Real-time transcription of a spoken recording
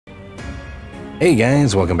Hey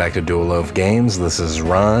guys, welcome back to Dual Loaf Games. This is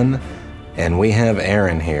Ron, and we have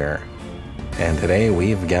Erin here. And today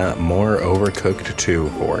we've got more Overcooked 2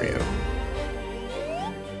 for you.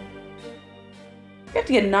 You have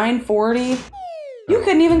to get 940? You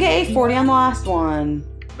couldn't even get 840 on the last one.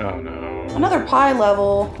 Oh no. Another pie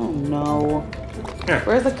level. Oh no. Yeah.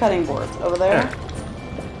 Where's the cutting boards? Over there?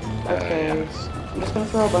 Yeah. Okay. Yes. I'm just gonna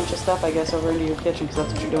throw a bunch of stuff, I guess, over into your kitchen, because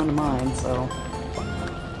that's what you're doing to mine, so.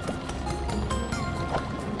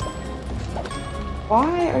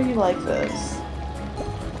 Why are you like this?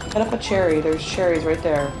 Cut up a cherry. There's cherries right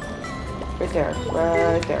there. Right there.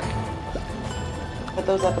 Right there. Cut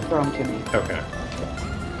those up and throw them to me. Okay.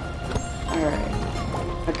 Alright.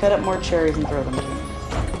 Now cut up more cherries and throw them to me.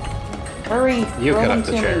 Hurry! You throw cut them up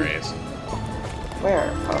the to cherries. Me. Where?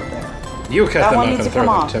 Oh, there. You cut That them one up needs and to come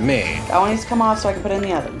throw them off. to me. That one needs to come off so I can put it in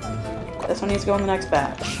the oven. This one needs to go in the next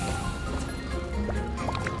batch.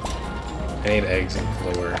 I need eggs and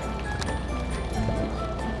flour.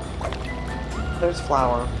 There's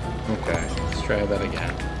flour. Okay, let's try that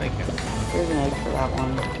again. Thank you. Here's an egg for that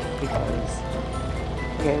one. Because.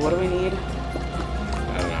 Okay, what do we need?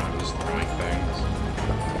 I don't know, I'm just throwing things.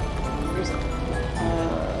 Here's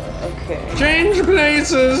okay. Change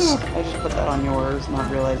places! I just put that on yours, not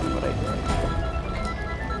realizing what I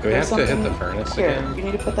did. Do we have to hit the furnace here, again? you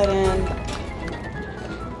need to put that in.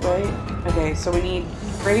 Right? Okay, so we need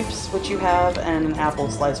grapes, which you have, and an apple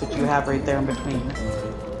slice, which you have right there in between.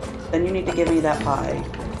 Then you need to give me that pie.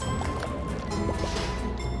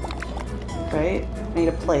 Right? I need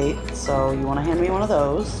a plate, so you want to hand me one of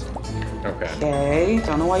those. Okay. Okay,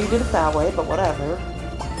 don't know why you did it that way, but whatever.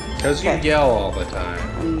 Because you yell all the time.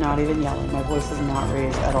 I'm not even yelling. My voice is not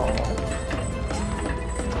raised at all.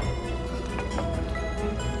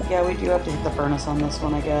 Yeah, we do have to hit the furnace on this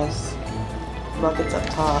one, I guess. Bucket's up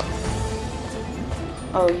top.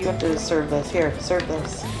 Oh, you have to serve this. Here, serve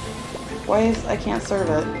this. Why is... I can't serve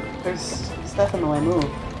it. There's stuff in the way. Move.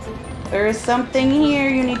 There is something here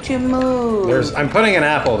you need to move. I'm putting an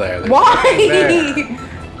apple there. There's Why? there.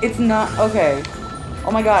 It's not... Okay.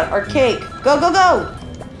 Oh my god, our cake. Go, go, go!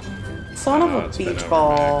 Son of a beach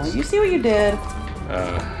ball. You see what you did?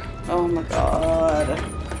 Oh my god.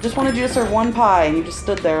 Just wanted you to serve one pie and you just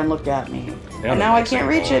stood there and looked at me. And now I can't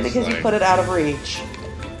reach it because you put it out of reach.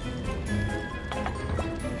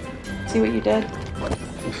 See what you did?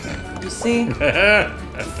 You see?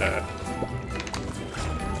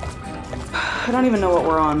 I don't even know what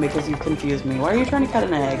we're on because you've confused me. Why are you trying to cut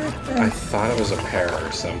an egg? I thought it was a pear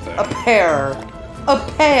or something. A pear! A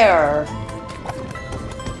pear!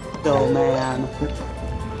 Dull man.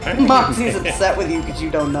 Moxie's upset with you because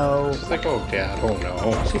you don't know. She's like, oh dad, oh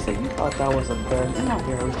no. She said, you thought that was a pear. You're not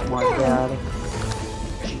very smart, dad.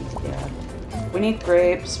 Jeez, dad. We need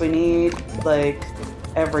grapes, we need, like,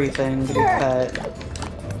 everything to be cut.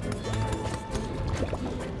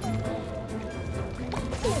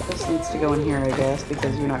 This needs to go in here, I guess,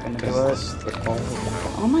 because you're not going to do it.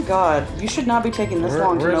 Oh my god, you should not be taking this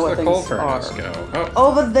long to know what things are. Oh.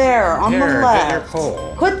 Over there, on the left. Get your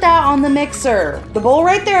coal. Put that on the mixer. The bowl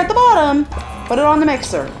right there at the bottom. Put it on the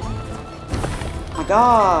mixer. Oh my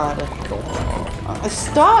god.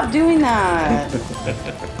 Stop doing that.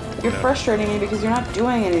 You're frustrating me because you're not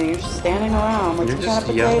doing anything. You're just standing around like some kind of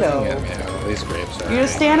potato. These grapes are You're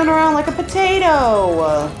just standing around like a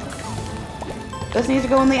potato. This needs to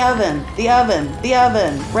go in the oven. The oven. The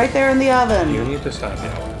oven. Right there in the oven. You need to stop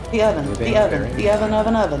yelling. The oven. The oven. The oven,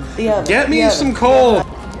 oven, oven. The oven. Get me some coal!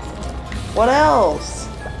 What else?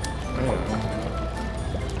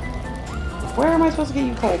 Where am I supposed to get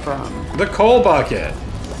you coal from? The coal bucket!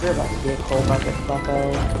 You're about to be a coal bucket,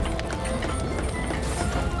 bucko.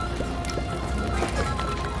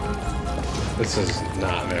 This is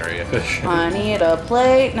not very efficient. I need a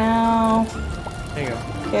plate now. There you go.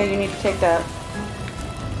 Okay, you need to take that.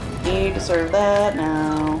 You need to serve that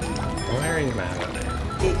now. Why are you mad at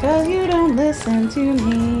me? Because you don't listen to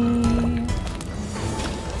me.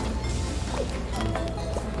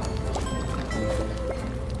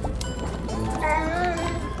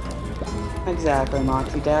 Exactly,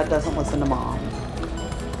 Moxie. Dad doesn't listen to Mom.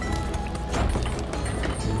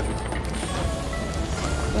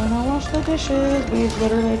 Gonna wash the dishes. We've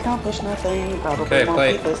literally accomplished nothing. Probably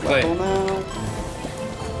won't beat this level now.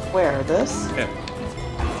 Where? This? Yeah.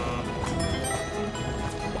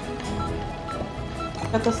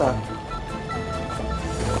 Cut this up.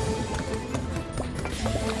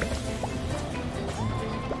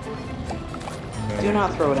 Do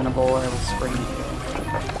not throw it in a bowl or I will scream at you.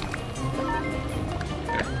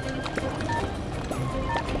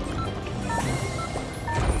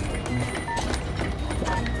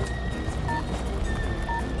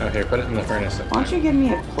 Oh, here, put it in the furnace. Why don't you give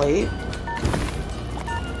me a plate? I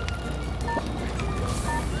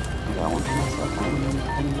got one for myself. I don't need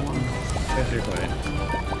anymore. Here's your plate.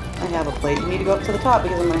 I have a plate. You need to go up to the top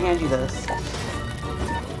because I'm going to hand you this.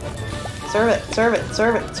 Serve it, serve it,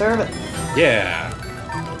 serve it, serve it. Yeah.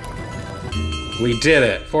 We did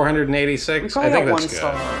it. 486. I think that's good.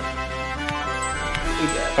 Star. We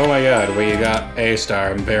did. Oh my god, we got a star.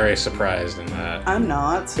 I'm very surprised in that. I'm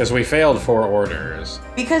not. Because we failed 4 orders.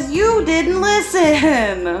 Because you didn't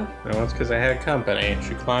listen. No, that's because I had company.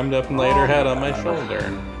 She climbed up and laid her head on my shoulder.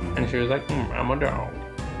 And she was like, I'm a dog.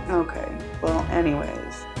 Okay. Well,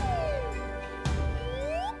 anyways.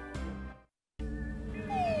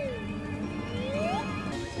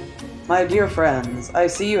 My dear friends, I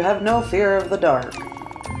see you have no fear of the dark.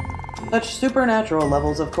 Such supernatural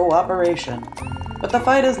levels of cooperation. But the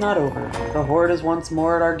fight is not over. The Horde is once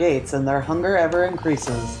more at our gates, and their hunger ever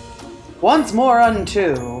increases. Once more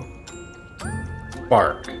unto...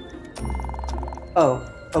 Bark. Oh,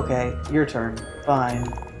 okay. Your turn. Fine.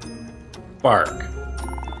 Bark.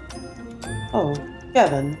 Oh,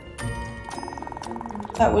 Kevin.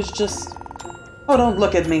 That was just... Oh, don't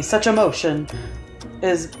look at me. Such emotion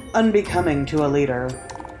is unbecoming to a leader.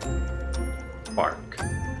 Bark.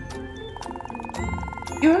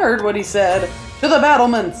 You heard what he said. To the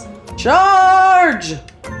battlements! Charge!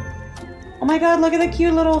 Oh my god, look at the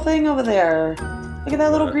cute little thing over there. Look at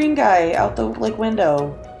that little green guy out the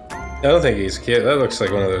window. I don't think he's cute. That looks like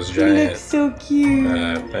one of those giant... He looks so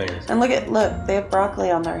cute. Things. And look, they have broccoli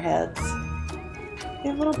on their heads. They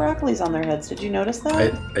have little broccolis on their heads. Did you notice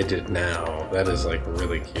that? I did now. That is like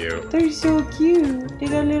really cute. They're so cute. They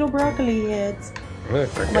got little broccoli heads. Look,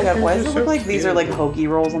 Oh my god, why does it look like these are like hoagie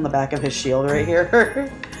rolls on the back of his shield right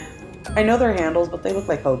here? I know they're handles, but they look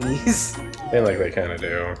like hoagies. They like they kind of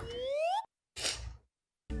do.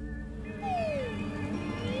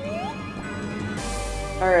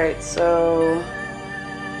 Alright, so...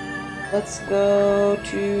 let's go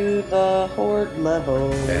to the Horde level.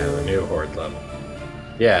 Yeah, the new Horde level.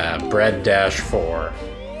 Yeah, bread-4.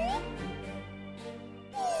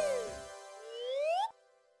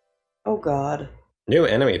 Oh god. New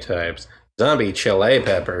enemy types. Zombie chili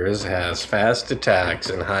peppers has fast attacks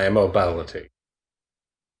and high mobility.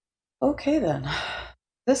 Okay then.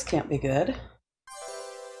 This can't be good.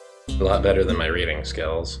 A lot better than my reading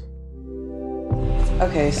skills.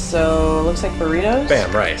 Okay, so looks like burritos?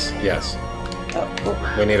 Bam, rice. Yes.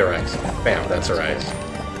 Oh. We need a rice. Bam, that's a rice.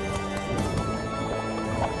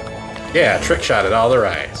 Yeah, trick shot at all the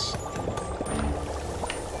rice.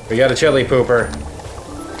 We got a chili pooper.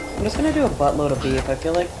 I'm just gonna do a buttload of beef. I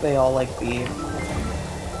feel like they all like beef.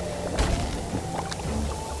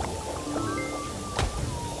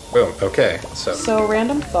 Boom, okay, So,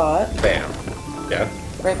 random thought. Bam. Yeah?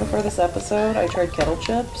 Right before this episode, I tried kettle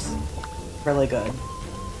chips. Really good.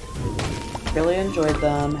 Really enjoyed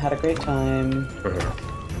them, had a great time.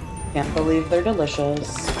 Can't believe they're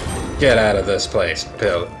delicious. Get out of this place,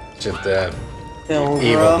 Pilgrim.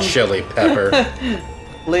 Evil chili pepper.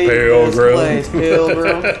 Leave this place,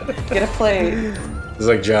 Pilgrim. Get a plate. It's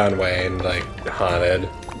like John Wayne, like, haunted.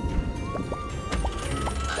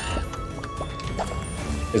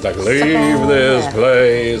 He's like, leave this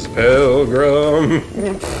place, Pilgrim.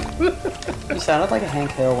 You sounded like a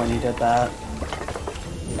Hank Hill when you did that.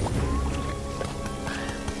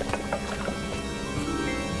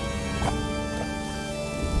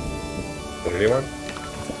 Dirty one?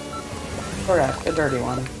 Correct, a dirty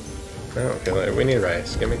one. Oh, okay, we need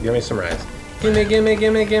rice. Give me some rice.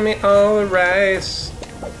 Gimme all the rice.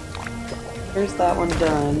 Here's that one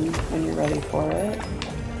done when you're ready for it.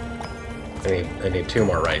 I need 2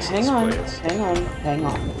 more rices, hang on, please. Hang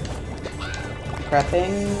on.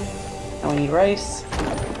 Prepping. And we need rice.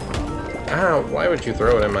 Ow, why would you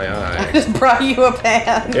throw it in my eye? I just brought you a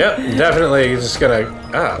pan. Yep, definitely just gonna...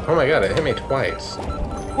 Ah, oh my god, it hit me twice.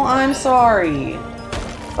 Well, I'm sorry.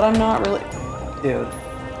 But I'm not really... Dude.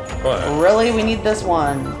 What? Really? We need this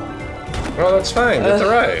one. Well, that's fine. Get the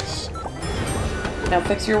rice. Now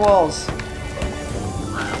fix your walls.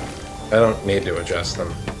 I don't need to adjust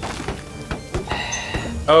them.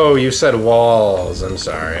 Oh, you said walls. I'm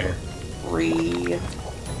sorry.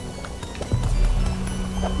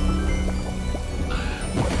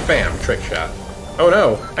 Bam, trick shot. Oh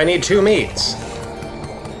no, I need 2 meats.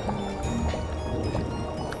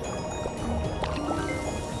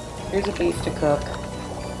 Here's a beef to cook.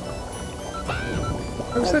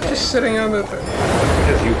 How's that just sitting on the...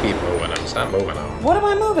 Because you keep moving them. Stop moving them. What am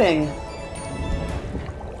I moving?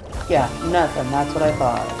 Yeah, nothing. That's what I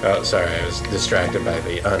thought. Oh, sorry. I was distracted by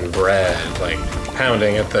the unbread, like,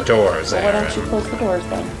 pounding at the doors, Well, why Erin. don't you close the doors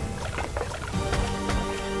then?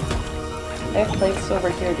 I have plates over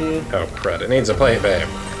here, dude. Oh, crud. It needs a plate, babe.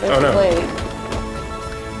 There's oh, no. Plate.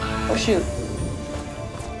 Oh, shoot.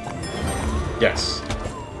 Yes.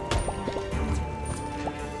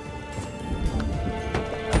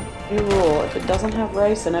 New rule, if it doesn't have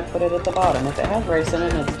rice in it, put it at the bottom. If it has rice in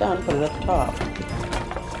it and it's done, put it at the top.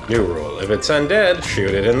 New rule, if it's undead,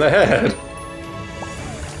 shoot it in the head.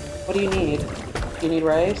 What do you need? You need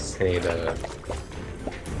rice? I need,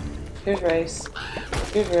 Here's rice.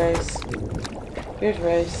 Here's rice. Here's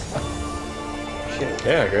rice. Shoot.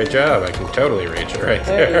 Yeah, great job. I can totally reach it right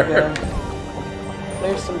there. There you go.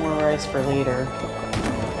 There's some more rice for later.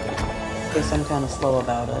 In case I'm kind of slow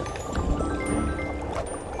about it.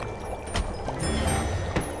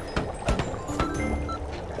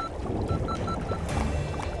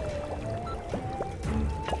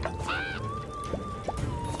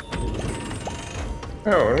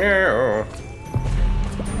 Oh no!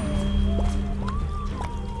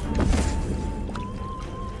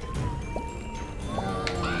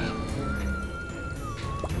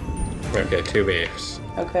 Okay, 2 beefs.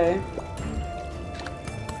 Okay.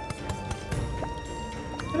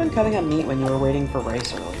 I've been cutting up meat when you were waiting for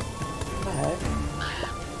rice earlier. What the heck?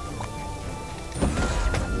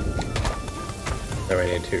 Now I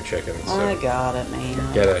need 2 chickens. So I got it,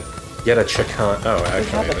 man. get a chicken. Oh,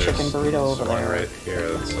 actually, have a there's chicken burrito over one there. right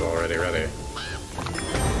here that's already ready.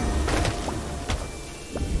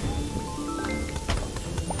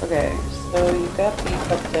 Okay, so you've got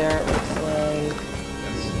beef up there, it looks like.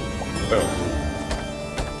 Yes. Boom.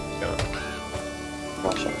 Go.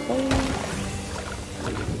 Wash up plate.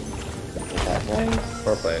 Get that rice.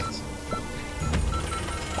 4 plates.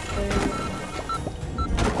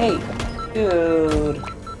 Hey, dude.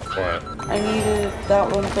 What? I needed that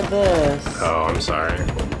one for this. Oh, I'm sorry.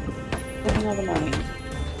 Taking all the money.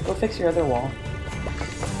 Go fix your other wall.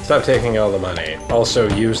 Stop taking all the money. Also,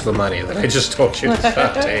 use the money that I just told you to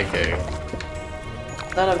stop taking.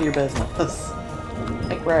 None of your business.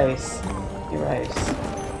 Take rice. Your rice.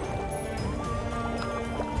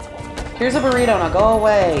 Here's a burrito, now go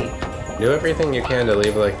away! Do everything you can to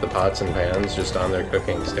leave, like, the pots and pans just on their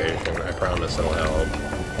cooking station. I promise it'll help.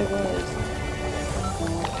 It was.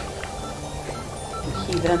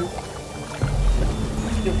 Heathen.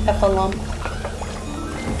 You heffalump.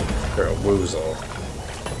 You're a woozle.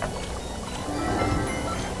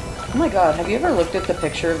 Oh my god, have you ever looked at the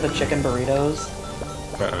picture of the chicken burritos?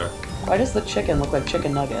 Why does the chicken look like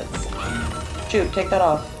chicken nuggets? Shoot, take that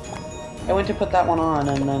off. I went to put that one on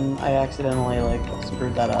and then I accidentally, like,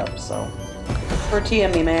 screwed that up, so. Tortilla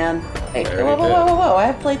me, man. Hey, whoa, whoa, whoa, whoa, whoa, I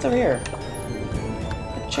have plates over here.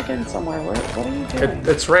 A chicken somewhere. What are you doing?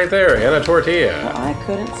 It's right there, in a tortilla. Well, I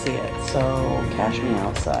couldn't see it, so cash me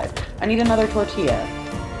outside. I need another tortilla.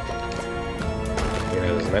 You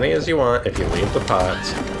know, as many as you want if you leave the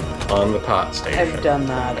pots on the pot station. I've done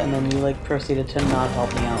that, and then you, like, proceeded to not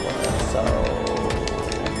help me out with it, so.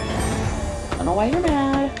 I don't know why you're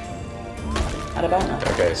mad. Not about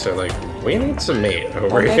nothing. Okay, so, like, we need some meat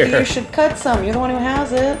over maybe here. You should cut some. You're the one who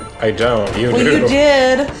has it. I don't. You do. Well, you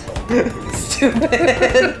did. Stupid. I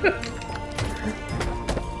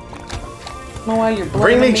don't know why you're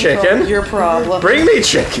blaming Bring me chicken. For your problem. Bring me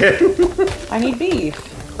chicken. I need beef.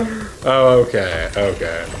 Oh, okay.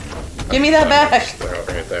 Okay. Give me that back. Just throw it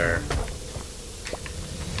right there.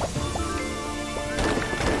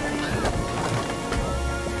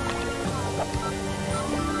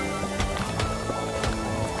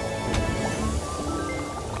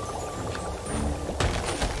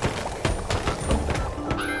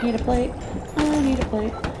 Need a plate. I need a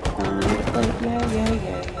plate. I need a plate.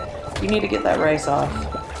 Yeah. You need to get that rice off.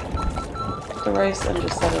 The rice and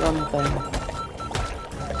just set it on the thing.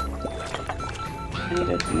 I need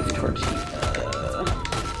a beef tortilla.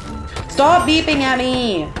 Stop beeping at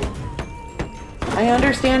me! I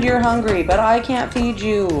understand you're hungry, but I can't feed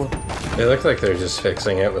you. They look like they're just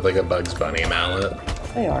fixing it with like a Bugs Bunny mallet.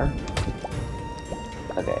 They are.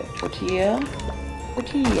 Okay, tortilla.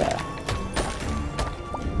 Tortilla.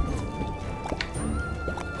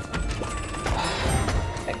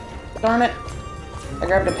 Darn it. I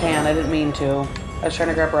grabbed a pan. I didn't mean to. I was trying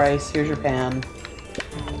to grab rice. Here's your pan.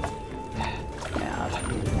 God.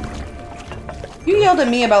 You yelled at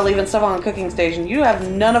me about leaving stuff on the cooking station. You have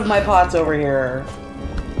none of my pots over here.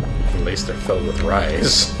 At least they're filled with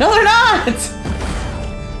rice. No, they're not!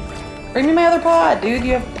 Bring me my other pot, dude.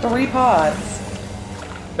 You have 3 pots.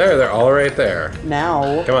 There, they're all right there.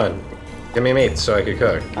 Now. Come on. Give me meat so I could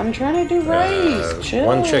cook. I'm trying to do rice. Chill.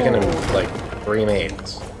 1 chicken and like 3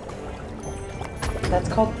 meats. That's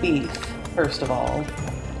called beef, first of all.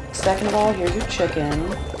 Second of all, here's your chicken.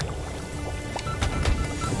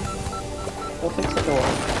 Go fix the door.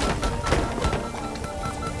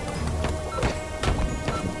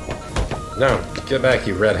 No, get back,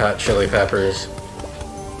 you red hot chili peppers.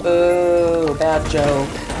 Ooh, bad joke.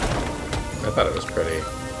 I thought it was pretty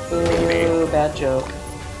meaty. Ooh, bad joke.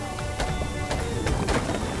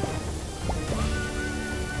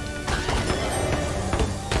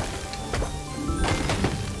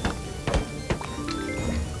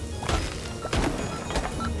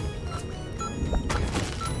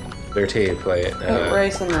 Dirty plate. Put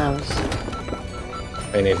rice in those.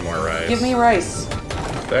 I need more rice. Give me rice.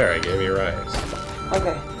 There, I gave you rice.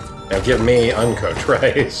 Okay. Now give me uncooked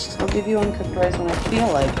rice. I'll give you uncooked rice when I feel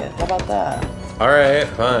like it. How about that? Alright,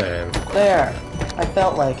 fine. There. I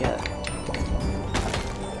felt like it.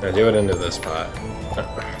 Now do it into this pot.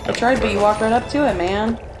 I tried, but you walked right up to it,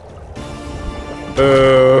 man.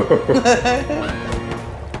 Boo!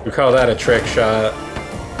 You call that a trick shot?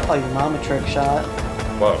 I call your mom a trick shot.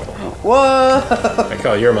 Whoa. Whoa! I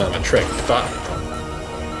call your mom a trick thought.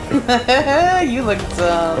 You look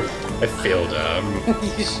dumb. I feel dumb.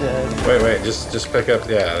 You should. Wait, just pick up.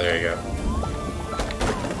 Yeah, there you go.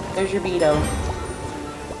 There's your Vito.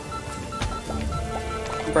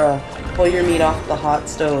 Bruh, pull your meat off the hot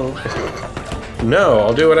stove. No,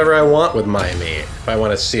 I'll do whatever I want with my meat. If I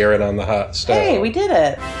want to sear it on the hot stove. Hey, we did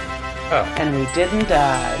it! Oh. And we didn't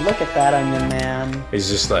die. Look at that onion man. He's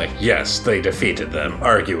just like, yes, they defeated them,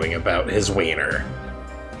 arguing about his wiener.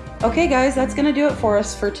 Okay guys, that's gonna do it for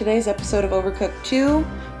us for today's episode of Overcooked 2.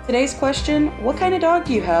 Today's question, what kind of dog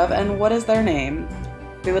do you have and what is their name?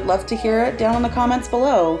 We would love to hear it down in the comments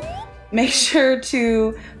below. Make sure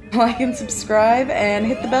to like and subscribe and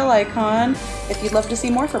hit the bell icon if you'd love to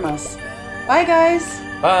see more from us. Bye guys!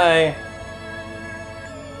 Bye!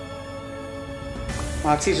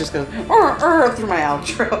 Moxie just goes through my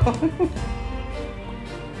outro.